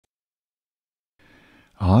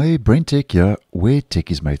Hi, BrenTech here, where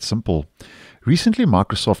tech is made simple. Recently,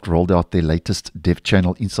 Microsoft rolled out their latest Dev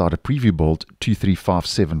Channel Insider Preview build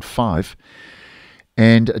 23575.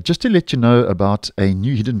 And just to let you know about a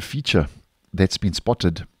new hidden feature that's been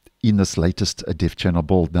spotted in this latest Dev Channel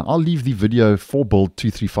build. Now, I'll leave the video for build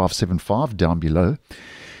 23575 down below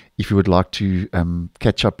if you would like to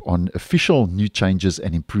catch up on official new changes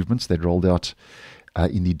and improvements that rolled out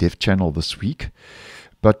in the Dev Channel this week.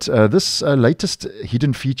 But this latest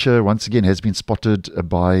hidden feature, once again, has been spotted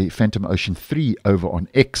by Phantom Ocean 3 over on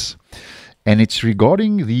X. And it's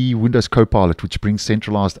regarding the Windows Copilot, which brings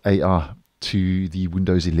centralized AI to the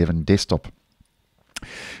Windows 11 desktop.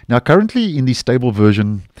 Now, currently in the stable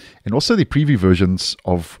version and also the preview versions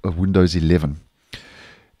of Windows 11,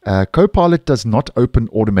 Copilot does not open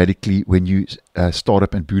automatically when you start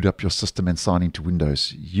up and boot up your system and sign into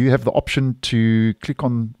Windows. You have the option to click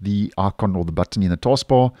on the icon or the button in the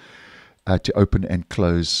taskbar to open and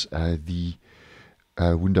close the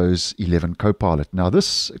Windows 11 Copilot. Now,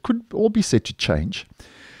 this could all be set to change.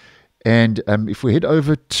 And if we head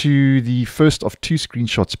over to the first of two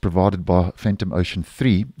screenshots provided by Phantom Ocean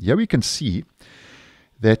 3, here we can see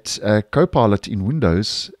that Copilot in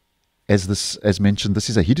Windows, as mentioned, this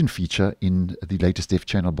is a hidden feature in the latest Dev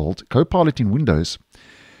Channel build. Copilot in Windows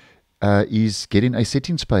is getting a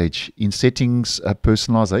settings page in settings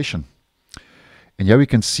personalization. And here we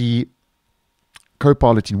can see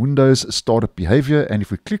Copilot in Windows startup behavior. And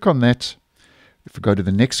if we click on that, if we go to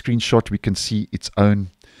the next screenshot, we can see its own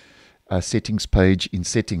settings page in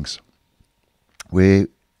settings, where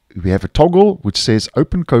we have a toggle which says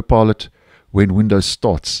open Copilot when Windows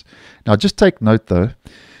starts. Now, just take note though,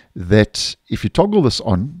 that if you toggle this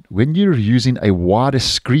on, when you're using a wider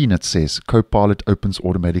screen, it says Copilot opens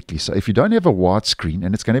automatically. So if you don't have a wide screen,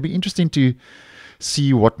 and it's going to be interesting to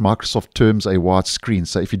see what Microsoft terms a wide screen.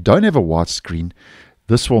 So if you don't have a wide screen,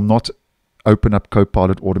 this will not open up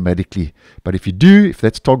Copilot automatically. But if you do, if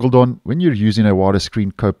that's toggled on, when you're using a wider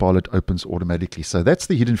screen, Copilot opens automatically. So that's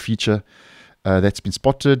the hidden feature that's been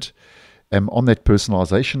spotted on that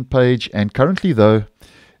personalization page. And currently though,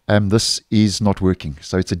 this is not working.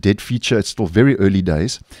 So it's a dead feature. It's still very early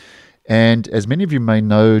days. And as many of you may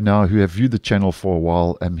know now who have viewed the channel for a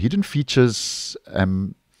while, hidden features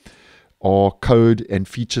are code and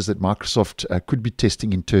features that Microsoft could be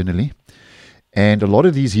testing internally. And a lot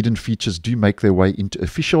of these hidden features do make their way into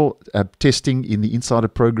official testing in the Insider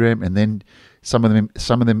program. And then some of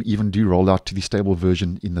them even do roll out to the stable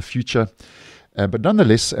version in the future. But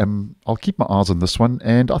nonetheless, I'll keep my eyes on this one.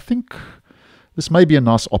 And I think this may be a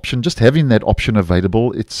nice option, just having that option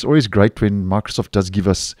available. It's always great when Microsoft does give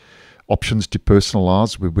us options to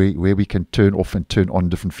personalize where we can turn off and turn on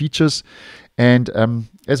different features. And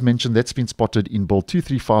as mentioned, that's been spotted in build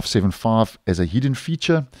 23575 as a hidden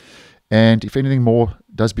feature. And if anything more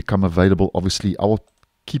does become available, obviously I will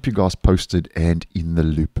keep you guys posted and in the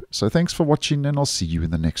loop. So thanks for watching, and I'll see you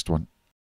in the next one.